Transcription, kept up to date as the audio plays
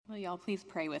y'all please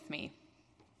pray with me?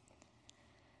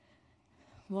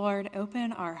 Lord,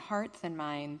 open our hearts and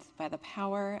minds by the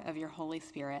power of your Holy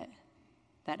Spirit,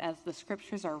 that as the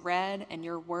scriptures are read and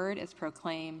your word is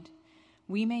proclaimed,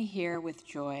 we may hear with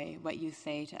joy what you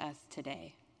say to us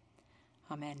today.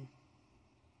 Amen.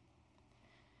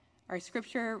 Our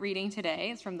scripture reading today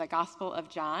is from the Gospel of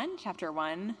John, chapter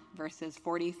 1, verses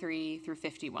 43 through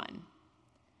 51.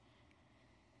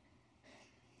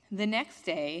 The next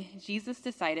day, Jesus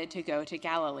decided to go to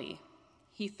Galilee.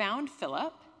 He found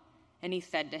Philip, and he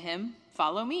said to him,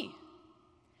 "Follow me."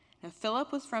 Now,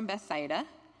 Philip was from Bethsaida,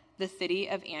 the city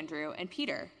of Andrew and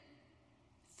Peter.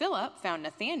 Philip found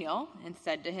Nathanael and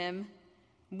said to him,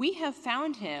 "We have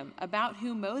found him about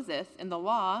whom Moses in the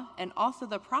law and also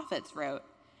the prophets wrote,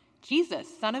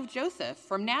 Jesus, son of Joseph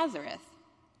from Nazareth."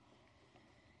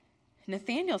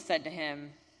 Nathanael said to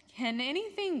him, "Can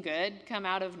anything good come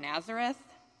out of Nazareth?"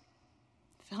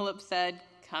 Philip said,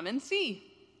 "Come and see."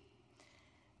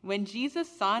 When Jesus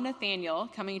saw Nathanael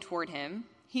coming toward him,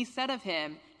 he said of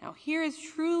him, "Now here is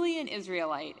truly an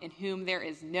Israelite in whom there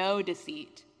is no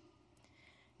deceit."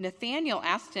 Nathanael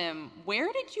asked him,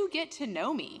 "Where did you get to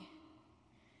know me?"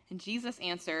 And Jesus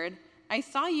answered, "I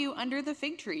saw you under the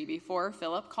fig tree before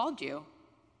Philip called you."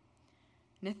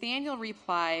 Nathanael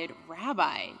replied,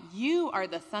 "Rabbi, you are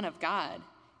the Son of God.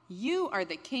 You are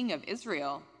the King of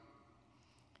Israel."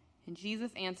 And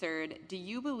Jesus answered, "Do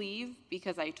you believe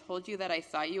because I told you that I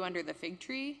saw you under the fig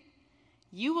tree?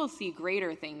 You will see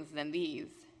greater things than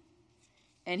these."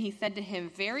 And he said to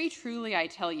him, "Very truly I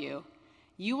tell you,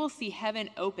 you will see heaven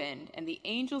opened and the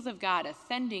angels of God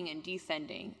ascending and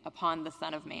descending upon the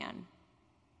Son of Man."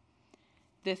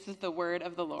 This is the word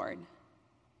of the Lord.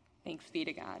 Thanks be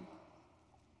to God.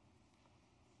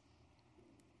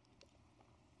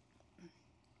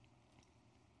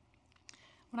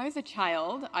 When I was a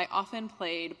child, I often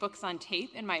played books on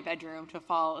tape in my bedroom to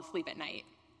fall asleep at night.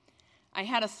 I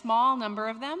had a small number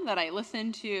of them that I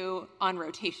listened to on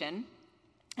rotation,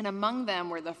 and among them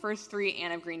were the first 3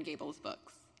 Anne of Green Gables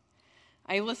books.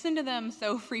 I listened to them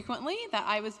so frequently that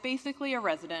I was basically a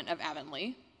resident of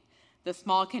Avonlea, the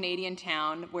small Canadian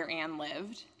town where Anne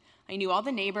lived. I knew all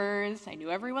the neighbors, I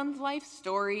knew everyone's life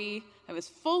story. I was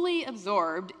fully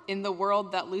absorbed in the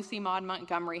world that Lucy Maud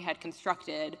Montgomery had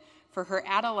constructed for her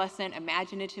adolescent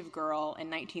imaginative girl in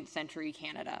 19th century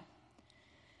Canada.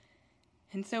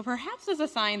 And so perhaps as a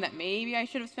sign that maybe I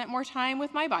should have spent more time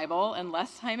with my Bible and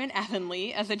less time in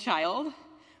Avonlea as a child,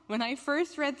 when I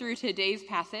first read through today's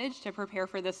passage to prepare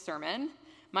for this sermon,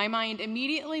 my mind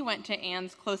immediately went to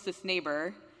Anne's closest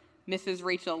neighbor, Mrs.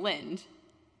 Rachel Lynde.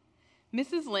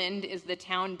 Mrs. Lynde is the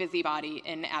town busybody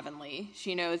in Avonlea.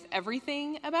 She knows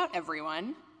everything about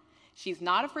everyone. She's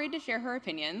not afraid to share her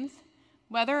opinions,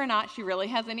 whether or not she really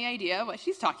has any idea what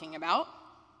she's talking about.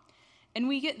 And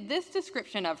we get this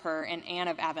description of her in Anne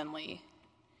of Avonlea.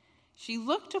 She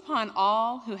looked upon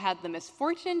all who had the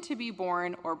misfortune to be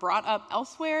born or brought up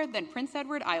elsewhere than Prince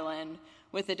Edward Island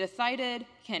with a decided,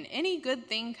 "Can any good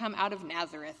thing come out of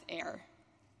Nazareth" air.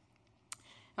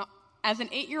 Now, as an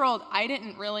 8-year-old, I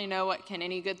didn't really know what "can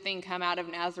any good thing come out of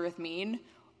Nazareth" mean,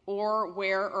 or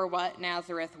where or what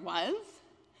Nazareth was.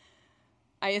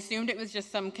 I assumed it was just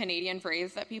some Canadian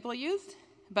phrase that people used,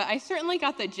 but I certainly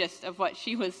got the gist of what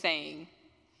she was saying.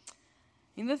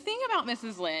 And the thing about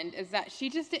Mrs. Lynde is that she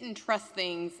just didn't trust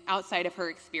things outside of her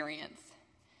experience.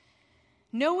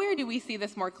 Nowhere do we see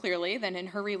this more clearly than in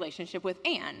her relationship with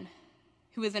Anne,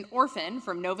 who is an orphan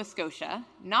from Nova Scotia,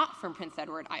 not from Prince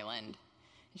Edward Island.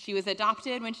 She was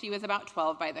adopted when she was about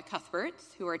 12 by the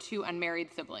Cuthberts, who are 2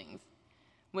 unmarried siblings.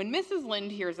 When Mrs.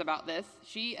 Lynde hears about this,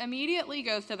 she immediately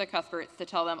goes to the Cuthberts to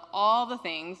tell them all the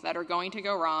things that are going to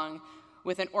go wrong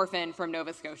with an orphan from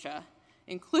Nova Scotia,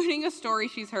 including a story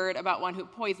she's heard about one who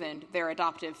poisoned their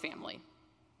adoptive family.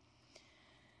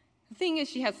 The thing is,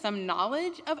 she has some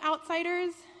knowledge of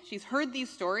outsiders. She's heard these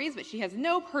stories, but she has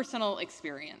no personal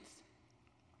experience.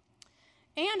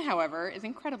 Anne, however, is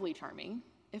incredibly charming,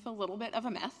 if a little bit of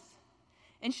a mess.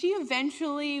 And she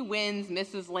eventually wins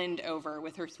Mrs. Lynde over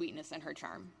with her sweetness and her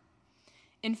charm.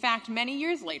 In fact, many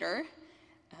years later,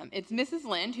 it's Mrs.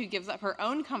 Lynde who gives up her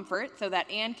own comfort so that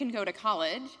Anne can go to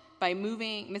college by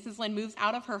moving. Mrs. Lynde moves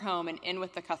out of her home and in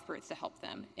with the Cuthberts to help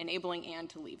them, enabling Anne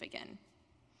to leave again.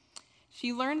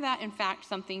 She learned that, in fact,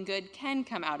 something good can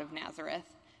come out of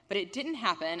Nazareth, but it didn't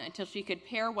happen until she could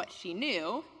pair what she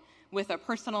knew with a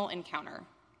personal encounter.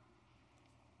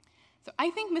 So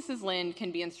I think Mrs. Lynde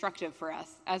can be instructive for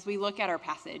us as we look at our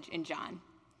passage in John.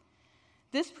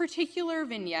 This particular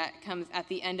vignette comes at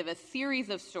the end of a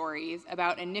series of stories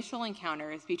about initial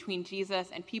encounters between Jesus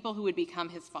and people who would become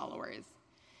his followers.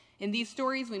 In these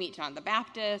stories, we meet John the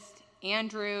Baptist,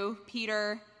 Andrew,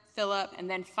 Peter, Philip, and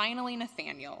then finally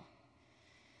Nathanael.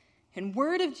 And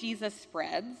word of Jesus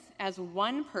spreads as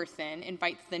one person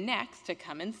invites the next to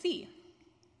come and see.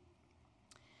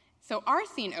 So our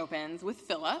scene opens with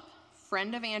Philip,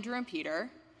 friend of Andrew and Peter,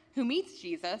 who meets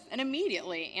Jesus and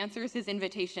immediately answers his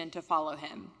invitation to follow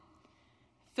him.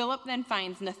 Philip then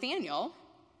finds Nathanael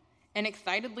and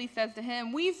excitedly says to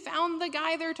him, "We've found the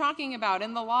guy they're talking about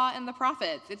in the law and the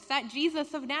prophets. It's that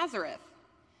Jesus of Nazareth."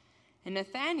 And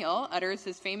Nathanael utters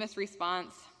his famous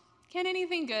response, "Can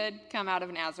anything good come out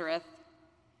of Nazareth?"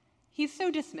 He's so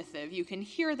dismissive, you can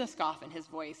hear the scoff in his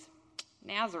voice.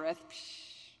 "Nazareth?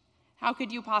 Psh, how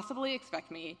could you possibly expect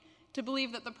me to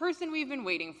believe that the person we've been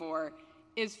waiting for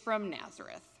is from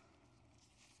Nazareth?"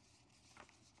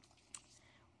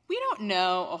 We don't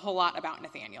know a whole lot about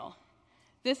Nathanael.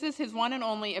 This is his one and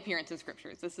only appearance in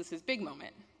scriptures. This is his big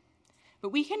moment. But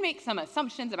we can make some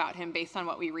assumptions about him based on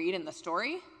what we read in the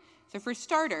story. So for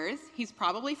starters, he's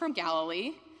probably from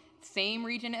Galilee, same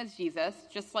region as Jesus,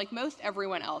 just like most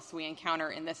everyone else we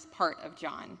encounter in this part of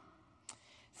John.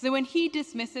 So when he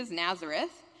dismisses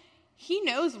Nazareth, he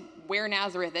knows where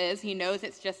Nazareth is. He knows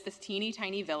it's just this teeny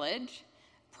tiny village,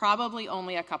 probably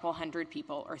only a couple hundred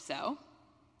people or so.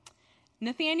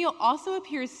 Nathanael also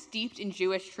appears steeped in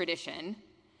Jewish tradition,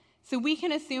 so we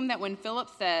can assume that when Philip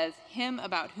says, "him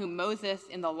about whom Moses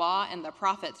in the law and the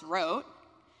prophets wrote,"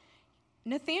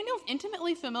 Nathanael's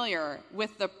intimately familiar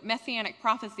with the messianic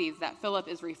prophecies that Philip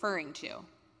is referring to.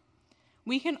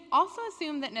 We can also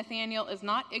assume that Nathanael is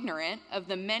not ignorant of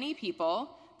the many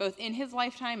people, both in his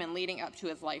lifetime and leading up to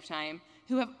his lifetime,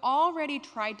 who have already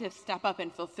tried to step up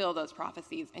and fulfill those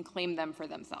prophecies and claim them for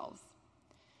themselves.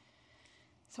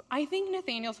 So I think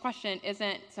Nathanael's question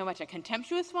isn't so much a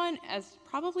contemptuous one as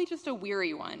probably just a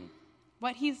weary one.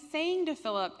 What he's saying to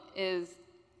Philip is,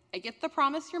 "I get the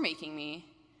promise you're making me,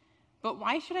 but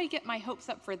why should I get my hopes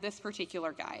up for this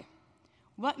particular guy?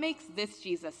 What makes this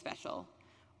Jesus special,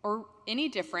 or any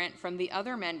different from the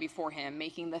other men before him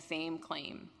making the same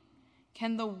claim?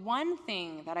 Can the one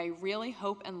thing that I really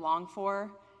hope and long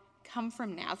for come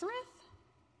from Nazareth?"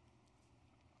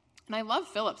 And I love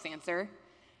Philip's answer.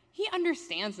 He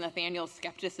understands Nathanael's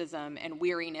skepticism and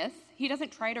weariness. He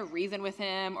doesn't try to reason with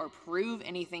him or prove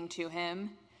anything to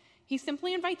him. He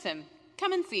simply invites him,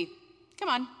 "Come and see. Come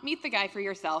on, meet the guy for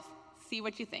yourself. See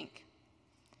what you think."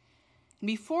 And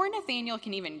before Nathanael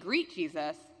can even greet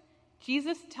Jesus,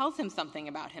 Jesus tells him something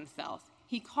about himself.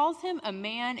 He calls him a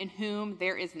man in whom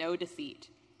there is no deceit.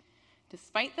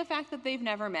 Despite the fact that they've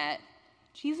never met,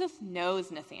 Jesus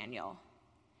knows Nathanael.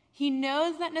 He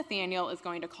knows that Nathanael is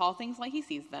going to call things like he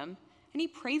sees them, and he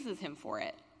praises him for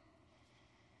it.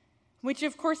 Which,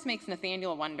 of course, makes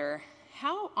Nathanael wonder,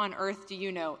 how on earth do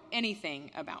you know anything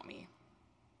about me?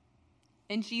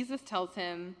 And Jesus tells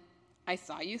him, "I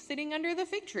saw you sitting under the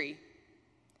fig tree."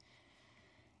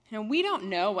 Now, we don't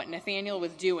know what Nathanael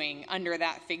was doing under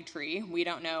that fig tree. We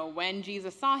don't know when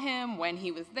Jesus saw him, when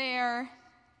he was there.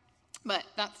 But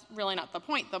that's really not the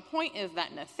point. The point is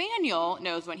that Nathanael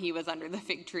knows when he was under the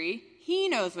fig tree. He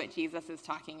knows what Jesus is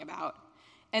talking about.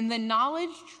 And the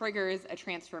knowledge triggers a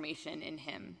transformation in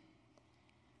him.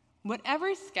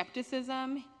 Whatever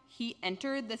skepticism he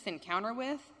entered this encounter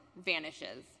with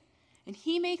vanishes. And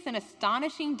he makes an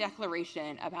astonishing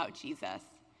declaration about Jesus.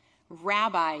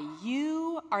 "Rabbi,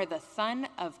 you are the Son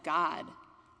of God,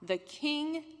 the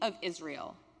King of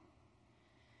Israel."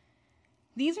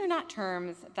 These are not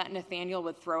terms that Nathanael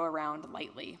would throw around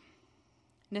lightly.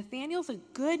 Nathanael's a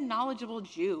good, knowledgeable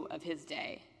Jew of his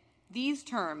day. These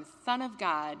terms, Son of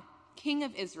God, King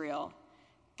of Israel,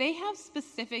 they have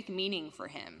specific meaning for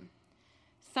him.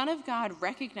 Son of God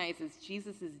recognizes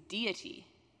Jesus' deity,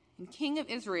 and King of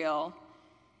Israel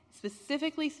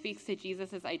specifically speaks to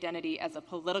Jesus' identity as a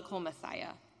political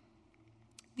Messiah.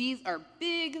 These are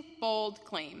big, bold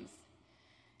claims.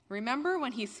 Remember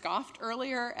when he scoffed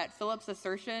earlier at Philip's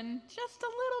assertion, just a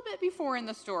little bit before in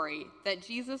the story, that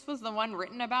Jesus was the one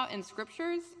written about in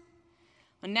scriptures?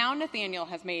 Well, now Nathanael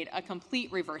has made a complete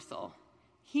reversal.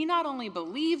 He not only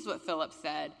believes what Philip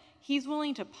said, he's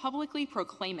willing to publicly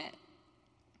proclaim it.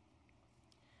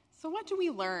 So what do we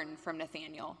learn from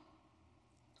Nathanael?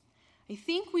 I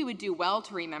think we would do well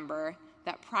to remember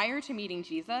that prior to meeting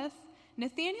Jesus,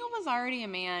 Nathanael was already a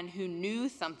man who knew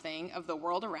something of the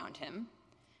world around him,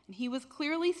 and he was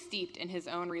clearly steeped in his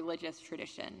own religious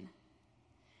tradition.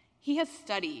 He has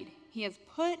studied, he has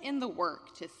put in the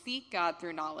work to seek God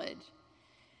through knowledge.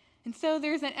 And so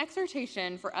there's an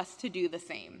exhortation for us to do the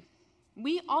same.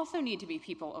 We also need to be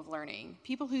people of learning,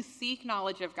 people who seek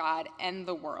knowledge of God and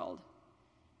the world.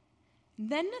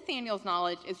 Then Nathanael's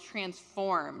knowledge is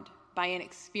transformed by an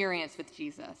experience with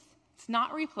Jesus. It's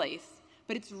not replaced,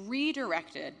 but it's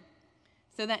redirected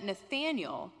so that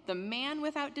Nathanael, the man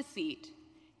without deceit,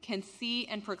 can see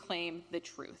and proclaim the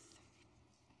truth.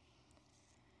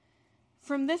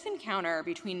 From this encounter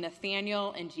between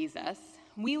Nathanael and Jesus,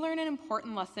 we learn an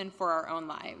important lesson for our own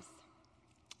lives.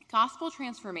 Gospel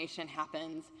transformation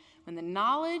happens when the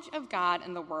knowledge of God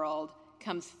and the world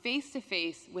comes face to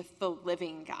face with the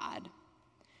living God.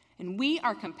 And we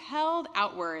are compelled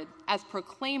outward as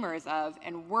proclaimers of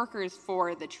and workers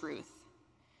for the truth.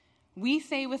 We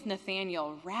say with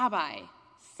Nathanael, Rabbi,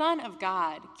 Son of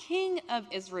God, King of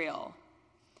Israel.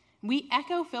 We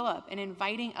echo Philip in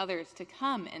inviting others to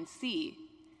come and see.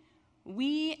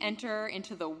 We enter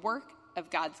into the work of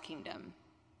God's kingdom.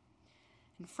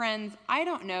 And friends, I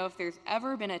don't know if there's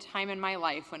ever been a time in my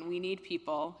life when we need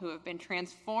people who have been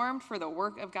transformed for the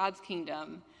work of God's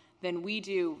kingdom than we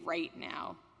do right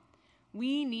now.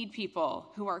 We need people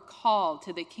who are called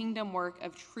to the kingdom work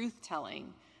of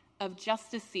truth-telling, of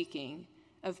justice-seeking,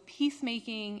 of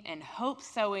peacemaking and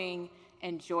hope-sowing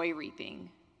and joy-reaping.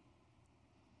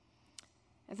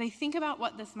 As I think about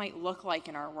what this might look like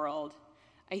in our world,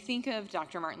 I think of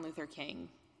Dr. Martin Luther King,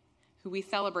 who we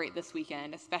celebrate this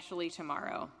weekend, especially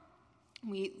tomorrow.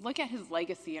 We look at his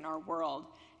legacy in our world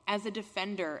as a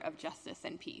defender of justice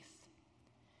and peace.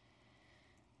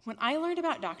 When I learned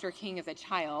about Dr. King as a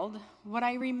child, what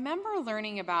I remember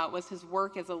learning about was his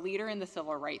work as a leader in the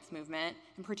civil rights movement,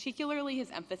 and particularly his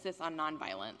emphasis on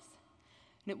nonviolence.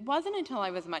 And it wasn't until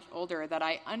I was much older that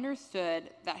I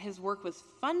understood that his work was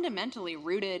fundamentally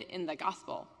rooted in the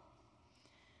gospel.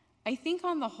 I think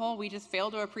on the whole, we just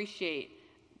fail to appreciate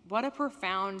what a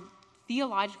profound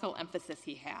theological emphasis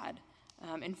he had.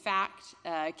 In fact,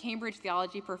 Cambridge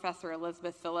theology professor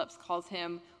Elizabeth Phillips calls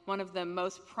him one of the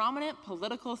most prominent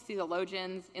political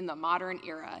theologians in the modern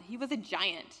era. He was a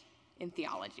giant in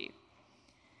theology.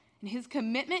 And his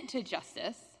commitment to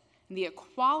justice and the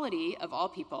equality of all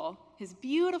people, his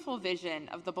beautiful vision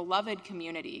of the beloved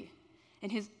community,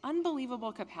 and his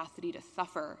unbelievable capacity to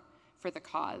suffer for the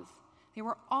cause, they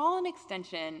were all an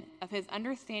extension of his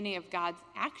understanding of God's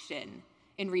action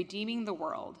in redeeming the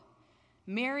world,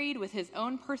 married with his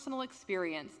own personal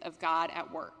experience of God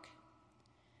at work.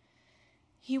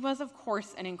 He was, of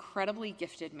course, an incredibly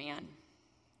gifted man,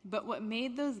 but what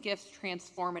made those gifts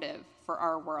transformative for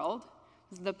our world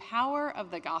was the power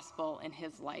of the gospel in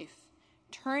his life,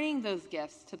 turning those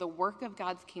gifts to the work of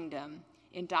God's kingdom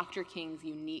in Dr. King's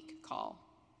unique call.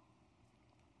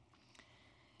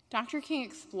 Dr. King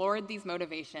explored these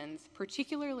motivations,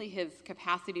 particularly his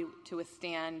capacity to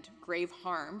withstand grave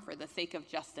harm for the sake of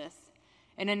justice,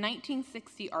 in a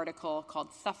 1960 article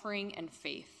called Suffering and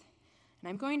Faith. And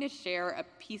I'm going to share a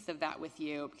piece of that with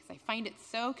you because I find it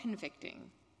so convicting.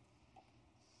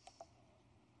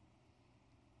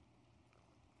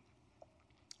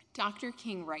 Dr.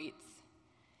 King writes,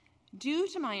 "Due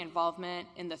to my involvement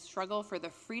in the struggle for the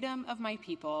freedom of my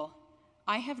people,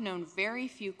 I have known very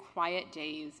few quiet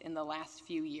days in the last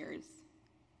few years.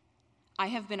 I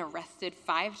have been arrested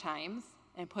 5 times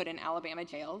and put in Alabama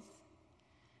jails.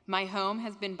 My home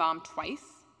has been bombed twice.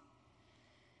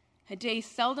 A day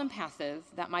seldom passes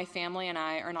that my family and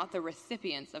I are not the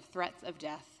recipients of threats of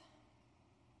death.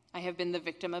 I have been the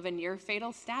victim of a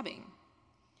near-fatal stabbing.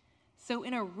 So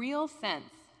in a real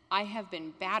sense, I have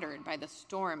been battered by the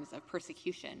storms of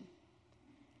persecution.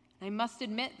 I must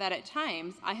admit that at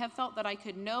times I have felt that I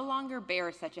could no longer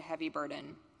bear such a heavy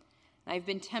burden. I've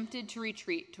been tempted to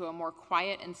retreat to a more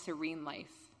quiet and serene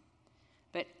life.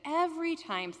 But every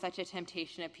time such a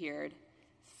temptation appeared,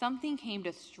 something came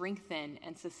to strengthen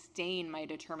and sustain my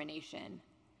determination.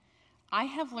 I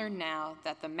have learned now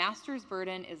that the Master's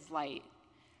burden is light,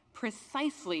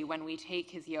 precisely when we take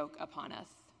his yoke upon us.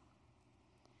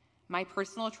 My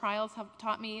personal trials have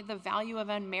taught me the value of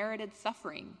unmerited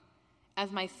suffering.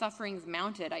 As my sufferings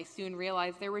mounted, I soon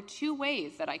realized there were 2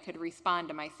 ways that I could respond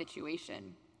to my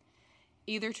situation: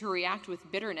 either to react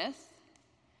with bitterness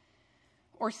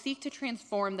or seek to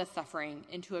transform the suffering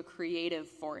into a creative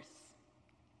force.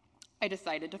 I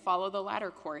decided to follow the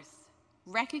latter course.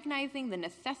 Recognizing the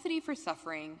necessity for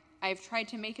suffering, I have tried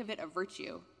to make of it a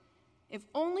virtue. If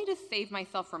only to save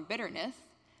myself from bitterness,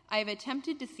 I have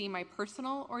attempted to see my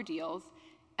personal ordeals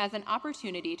as an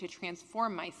opportunity to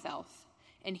transform myself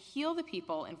and heal the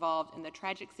people involved in the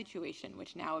tragic situation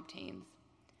which now obtains.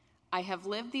 I have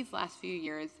lived these last few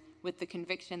years with the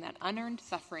conviction that unearned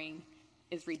suffering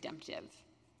is redemptive.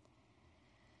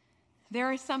 There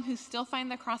are some who still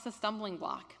find the cross a stumbling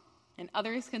block, and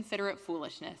others consider it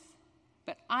foolishness.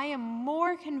 But I am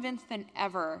more convinced than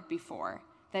ever before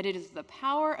that it is the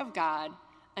power of God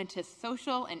unto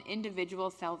social and individual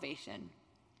salvation.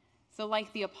 So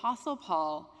like the Apostle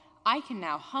Paul, I can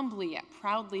now humbly yet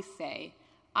proudly say,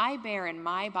 I bear in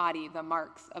my body the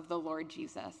marks of the Lord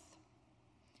Jesus.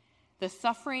 The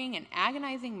suffering and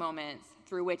agonizing moments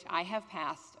through which I have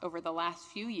passed over the last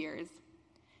few years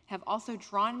have also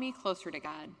drawn me closer to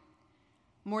God.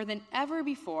 More than ever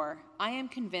before, I am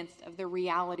convinced of the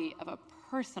reality of a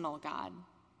personal God.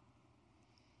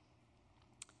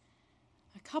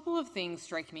 A couple of things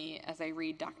strike me as I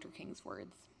read Dr. King's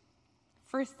words.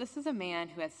 First, this is a man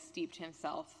who has steeped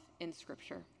himself in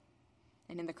Scripture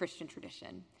and in the Christian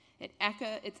tradition. Its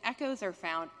echoes are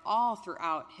found all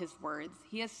throughout his words.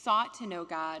 He has sought to know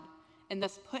God and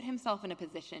thus put himself in a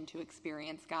position to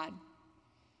experience God.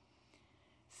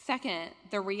 Second,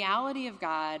 the reality of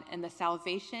God and the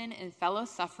salvation and fellow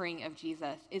suffering of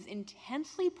Jesus is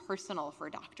intensely personal for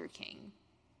Dr. King.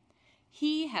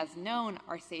 He has known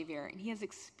our Savior and he has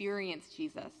experienced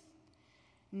Jesus.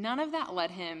 None of that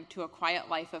led him to a quiet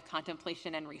life of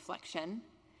contemplation and reflection.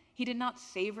 He did not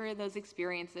savor those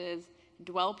experiences,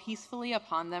 dwell peacefully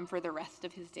upon them for the rest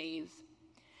of his days.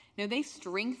 No, they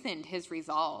strengthened his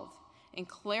resolve and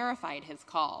clarified his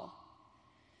call.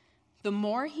 The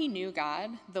more he knew God,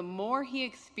 the more he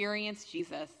experienced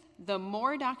Jesus, the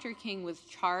more Dr. King was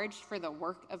charged for the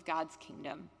work of God's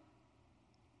kingdom.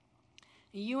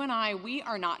 You and I, we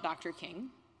are not Dr. King.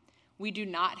 We do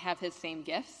not have his same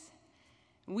gifts.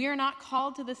 We are not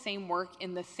called to the same work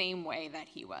in the same way that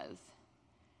he was.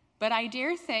 But I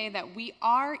dare say that we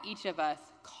are, each of us,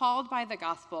 called by the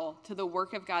gospel to the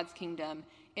work of God's kingdom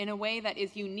in a way that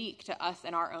is unique to us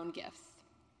and our own gifts.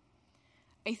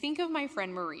 I think of my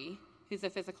friend Marie, who's a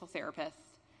physical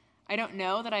therapist. I don't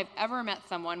know that I've ever met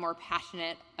someone more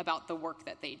passionate about the work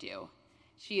that they do.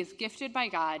 She is gifted by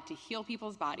God to heal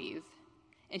people's bodies,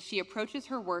 and she approaches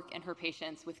her work and her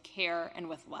patients with care and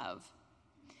with love.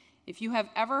 If you have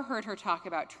ever heard her talk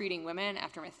about treating women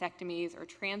after mastectomies or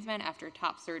trans men after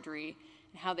top surgery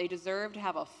and how they deserve to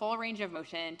have a full range of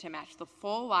motion to match the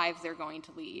full lives they're going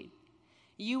to lead,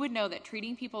 you would know that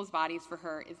treating people's bodies for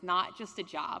her is not just a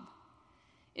job.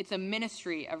 It's a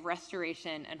ministry of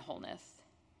restoration and wholeness.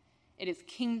 It is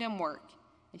kingdom work,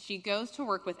 and she goes to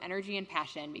work with energy and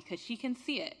passion because she can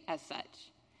see it as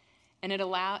such,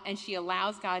 and she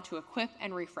allows God to equip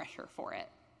and refresh her for it.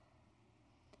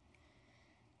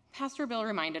 Pastor Bill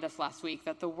reminded us last week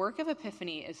that the work of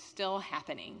Epiphany is still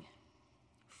happening.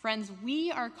 Friends,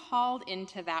 we are called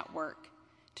into that work,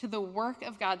 to the work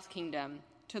of God's kingdom,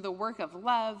 to the work of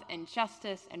love and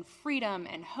justice and freedom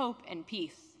and hope and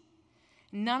peace.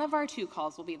 None of our two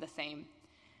calls will be the same.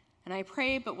 And I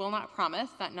pray but will not promise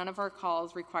that none of our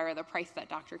calls require the price that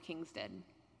Dr. King's did.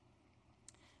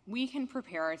 We can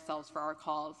prepare ourselves for our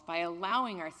calls by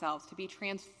allowing ourselves to be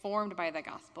transformed by the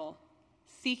gospel,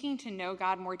 seeking to know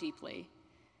God more deeply,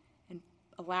 and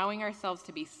allowing ourselves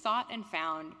to be sought and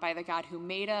found by the God who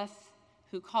made us,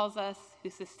 who calls us, who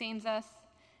sustains us,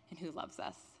 and who loves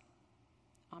us.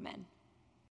 Amen.